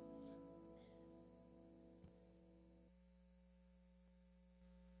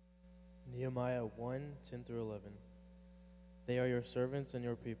 Nehemiah 1:10 through 11. They are your servants and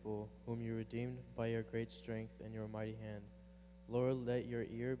your people, whom you redeemed by your great strength and your mighty hand. Lord, let your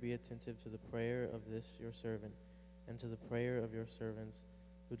ear be attentive to the prayer of this your servant, and to the prayer of your servants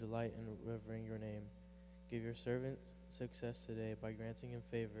who delight in revering your name. Give your servant success today by granting him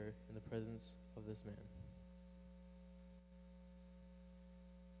favor in the presence of this man.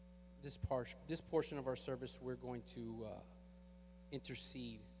 This portion of our service, we're going to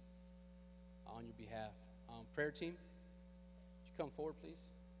intercede on your behalf. Prayer team, would you come forward, please?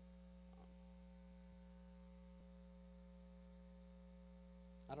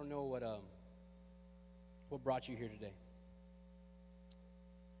 I don't know what brought you here today.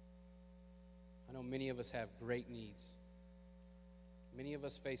 I know many of us have great needs. Many of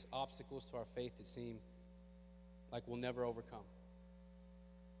us face obstacles to our faith that seem like we'll never overcome.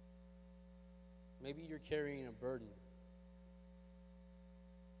 Maybe you're carrying a burden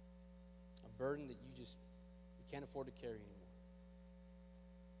that you can't afford to carry anymore.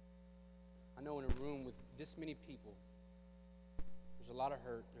 I know in a room with this many people, there's a lot of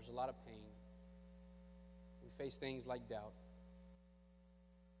hurt, there's a lot of pain. We face things like doubt.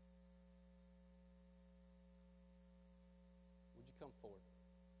 Would you come forward?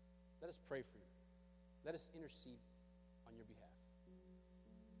 Let us pray for you. Let us intercede on your behalf.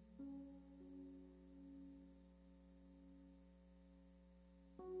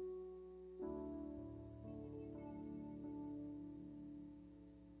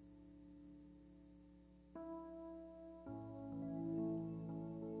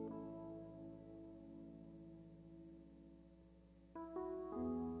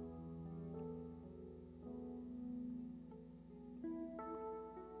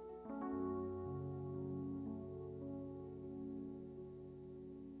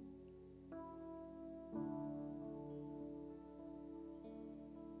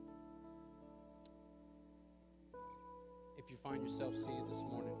 you find yourself seated this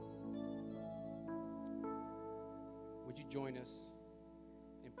morning, would you join us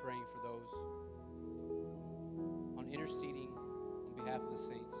in praying for those, on interceding on behalf of the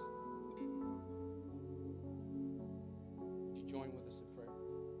saints? Would you join with us in prayer?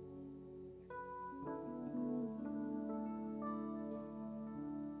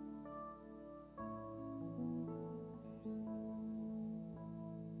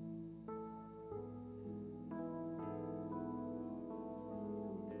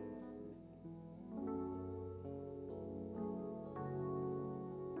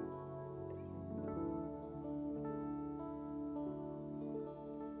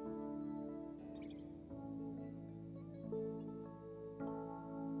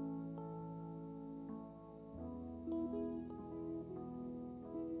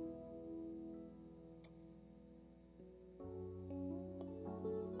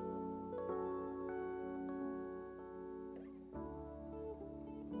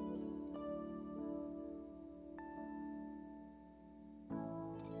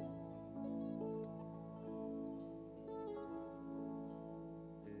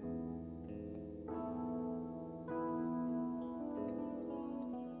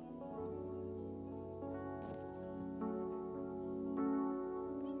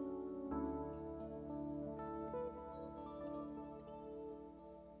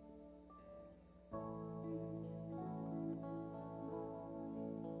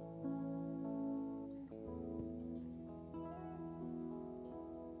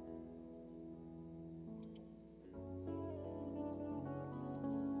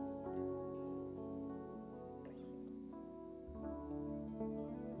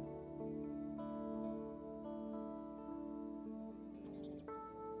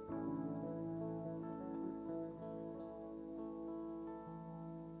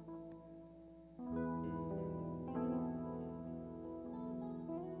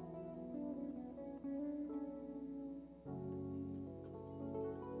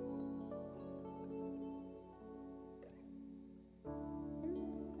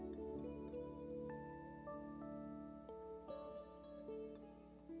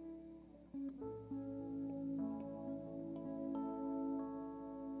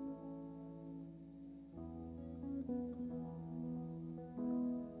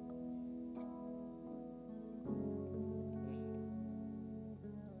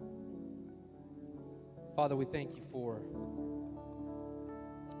 Father, we thank you for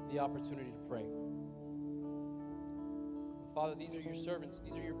the opportunity to pray. Father, these are your servants.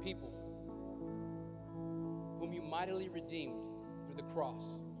 These are your people whom you mightily redeemed through the cross.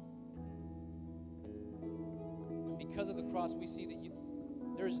 And because of the cross, we see that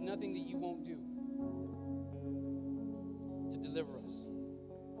there is nothing that you won't do to deliver us.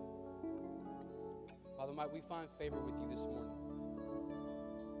 Father, might we find favor with you this morning.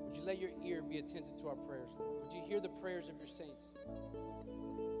 Would you let your ear be attentive to our prayers, Lord? Would you hear the prayers of your saints?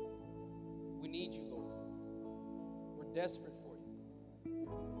 We need you, Lord. We're desperate for you.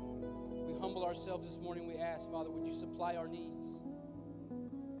 We humble ourselves this morning. We ask, Father, would you supply our needs?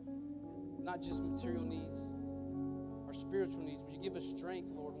 Not just material needs, our spiritual needs. Would you give us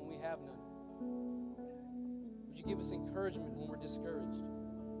strength, Lord, when we have none? Would you give us encouragement when we're discouraged?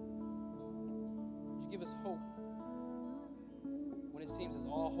 Would you give us hope when it seems as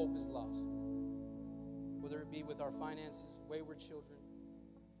all hope is lost? Whether it be with our finances, wayward children,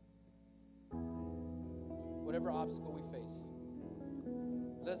 whatever obstacle we face,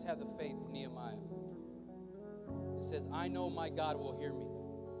 let us have the faith of Nehemiah. It says, I know my God will hear me.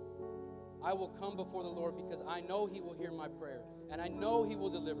 I will come before the Lord because I know he will hear my prayer and I know he will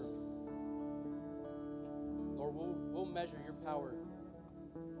deliver me. Lord, we'll measure your power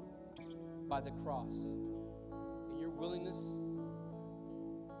by the cross and your willingness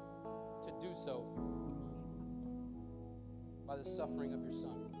to do so by the suffering of your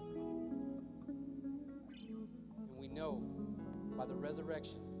Son. And we know by the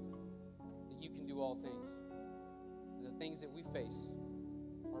resurrection that you can do all things. And the things that we face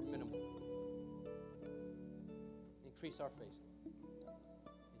are minimal. Increase our faith, Lord.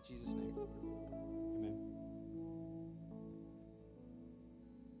 In Jesus' name, amen.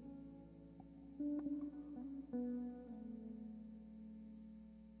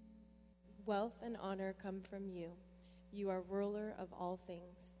 Wealth and honor come from you. You are ruler of all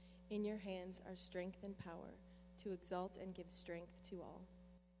things. In your hands are strength and power to exalt and give strength to all.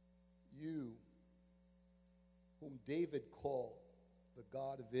 You, whom David called the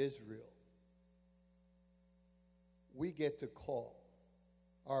God of Israel, we get to call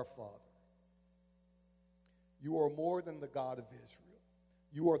our Father. You are more than the God of Israel.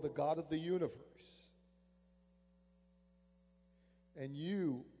 You are the God of the universe. and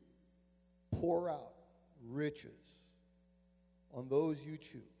you pour out riches on those you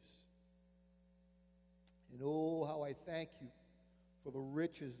choose. And oh, how I thank you for the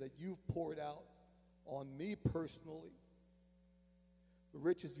riches that you've poured out on me personally, the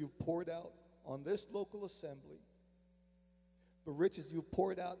riches you've poured out on this local assembly, the riches you've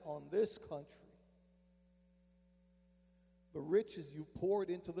poured out on this country, the riches you've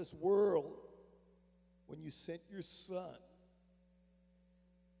poured into this world when you sent your son.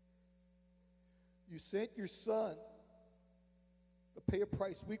 You sent your son to pay a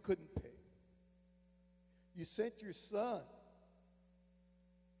price we couldn't pay. You sent your son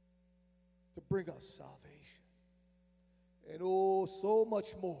to bring us salvation. And oh, so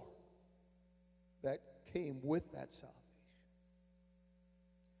much more that came with that salvation.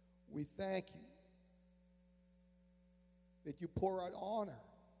 We thank you that you pour out honor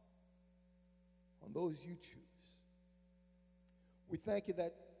on those you choose. We thank you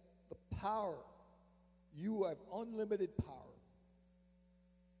that the power, you have unlimited power.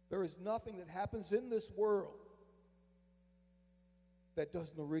 There is nothing that happens in this world that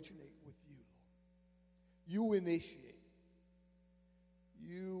doesn't originate with you, Lord. You initiate.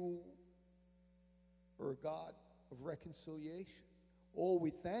 You are a God of reconciliation. Oh,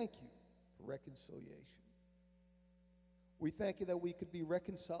 we thank you for reconciliation. We thank you that we could be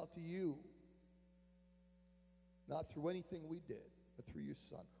reconciled to you, not through anything we did, but through your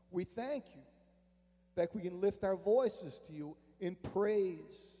Son. We thank you that we can lift our voices to you in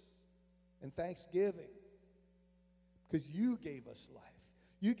praise and thanksgiving because you gave us life.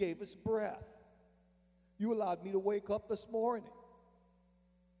 You gave us breath. You allowed me to wake up this morning.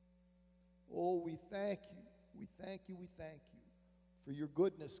 Oh, we thank you. We thank you. We thank you for your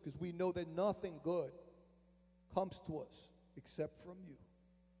goodness because we know that nothing good comes to us except from you.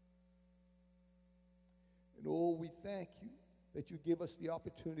 And oh, we thank you that you give us the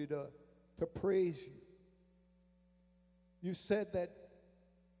opportunity to praise you. You said that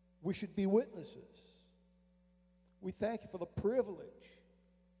we should be witnesses. We thank you for the privilege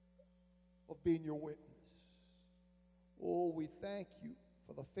of being your witness. Oh, we thank you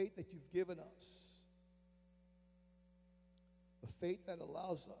for the faith that you've given us. The faith that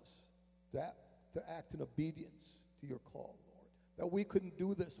allows us to act in obedience to your call, Lord. That we couldn't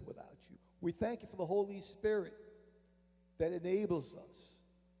do this without you. We thank you for the Holy Spirit that enables us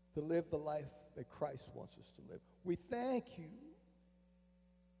to live the life that Christ wants us to live. We thank you.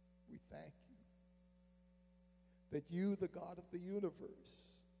 We thank you that you, the God of the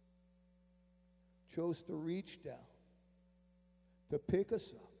universe, chose to reach down, to pick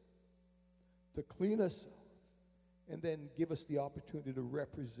us up, to clean us up, and then give us the opportunity to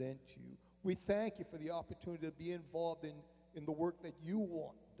represent you. We thank you for the opportunity to be involved in the work that you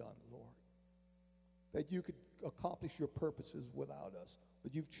want done, Lord. That you could accomplish your purposes without us.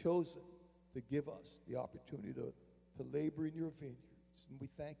 But you've chosen to give us the opportunity to labor in your vineyards. And we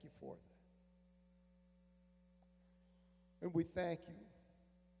thank you for that. And we thank you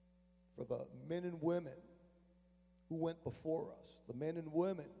for the men and women who went before us, the men and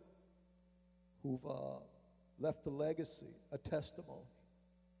women who've left a legacy, a testimony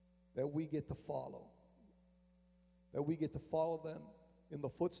that we get to follow, that we get to follow them in the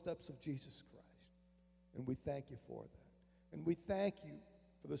footsteps of Jesus Christ. And we thank you for that. And we thank you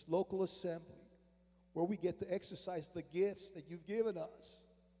for this local assembly where we get to exercise the gifts that you've given us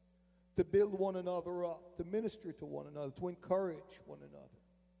to build one another up, to minister to one another, to encourage one another.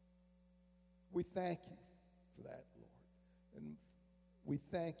 We thank you for that, Lord. And we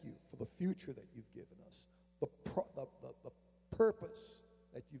thank you for the future that you've given us, the purpose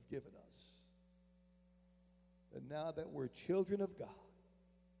that you've given us. And now that we're children of God,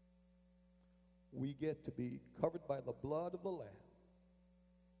 we get to be covered by the blood of the Lamb.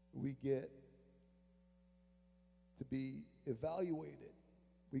 We get to be evaluated.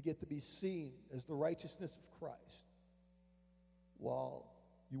 We get to be seen as the righteousness of Christ while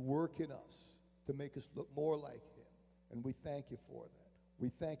you work in us to make us look more like him. And we thank you for that. We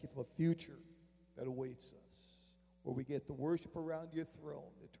thank you for the future that awaits us, where we get to worship around your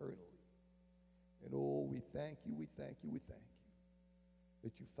throne eternally. And oh, we thank you, we thank you, we thank you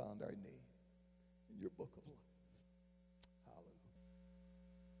that you found our name in your book of life. Hallelujah.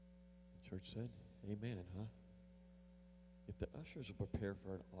 The church said, amen, huh? If the ushers will prepare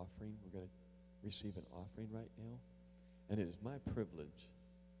for an offering, we're going to receive an offering right now. And it is my privilege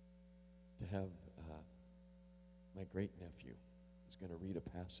to have my great-nephew who's going to read a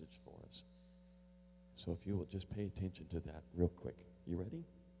passage for us. So if you will just pay attention to that real quick. You ready?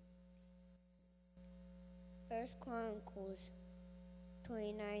 1 Chronicles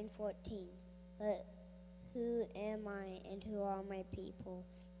 29:14. But Who am I and who are my people,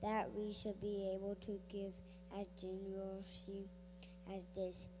 that we should be able to give as generously as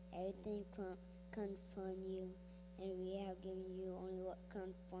this? Everything comes from you, and we have given you only what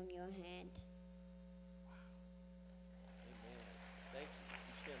comes from your hand. Amen. Thank you.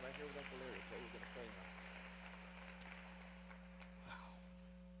 You stand right here with Uncle Larry, okay? We're going to pray now.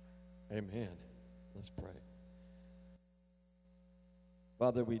 Wow. Amen. Let's pray.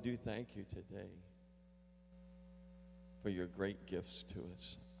 Father, we do thank you today for your great gifts to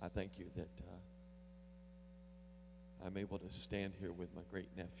us. I thank you that I'm able to stand here with my great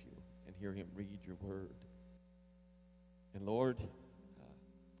nephew and hear him read your word. And Lord,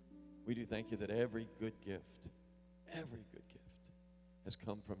 we do thank you that every good gift has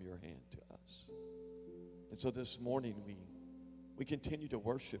come from your hand to us. And so this morning we continue to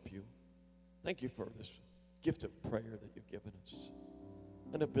worship you. Thank you for this gift of prayer that you've given us,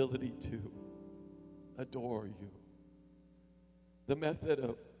 an ability to adore you, the method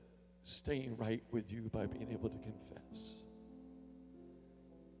of staying right with you by being able to confess,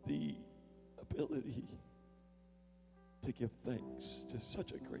 the ability to give thanks to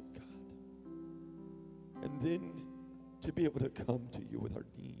such a great God, and then to be able to come to you with our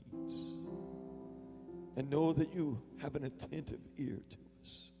needs and know that you have an attentive ear to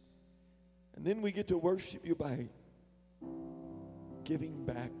us. And then we get to worship you by giving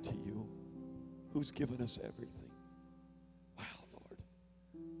back to you who's given us everything. Wow, Lord.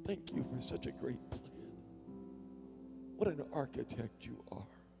 Thank you for such a great plan. What an architect you are.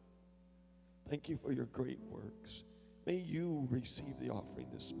 Thank you for your great works. May you receive the offering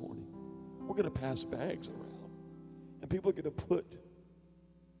this morning. We're going to pass bags around, and people are going to put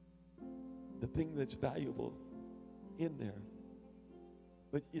the thing that's valuable in there.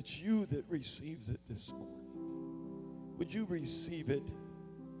 But it's you that receives it this morning. Would you receive it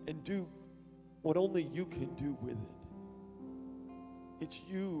and do what only you can do with it? It's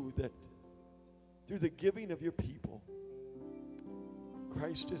you that, through the giving of your people,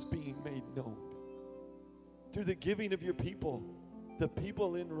 Christ is being made known. Through the giving of your people, the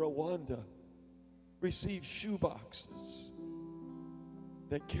people in Rwanda received shoe boxes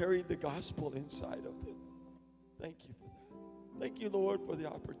that carried the gospel inside of them. Thank you for that. Thank you, Lord, for the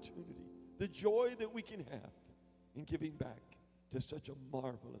opportunity, the joy that we can have in giving back to such a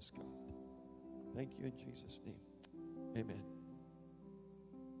marvelous God. Thank you in Jesus' name. Amen.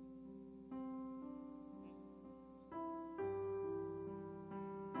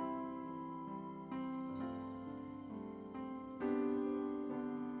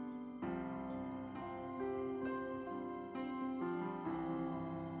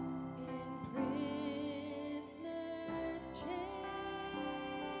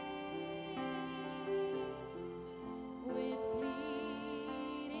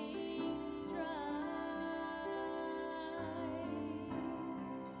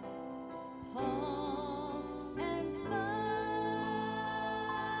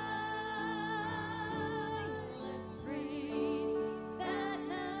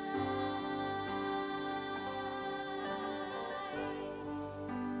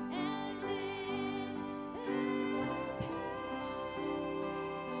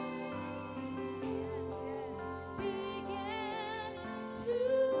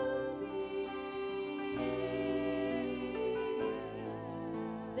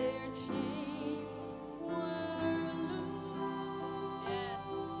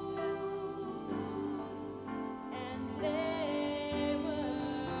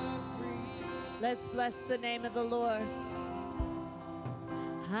 Let's bless the name of the Lord.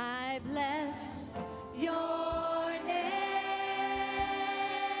 I bless your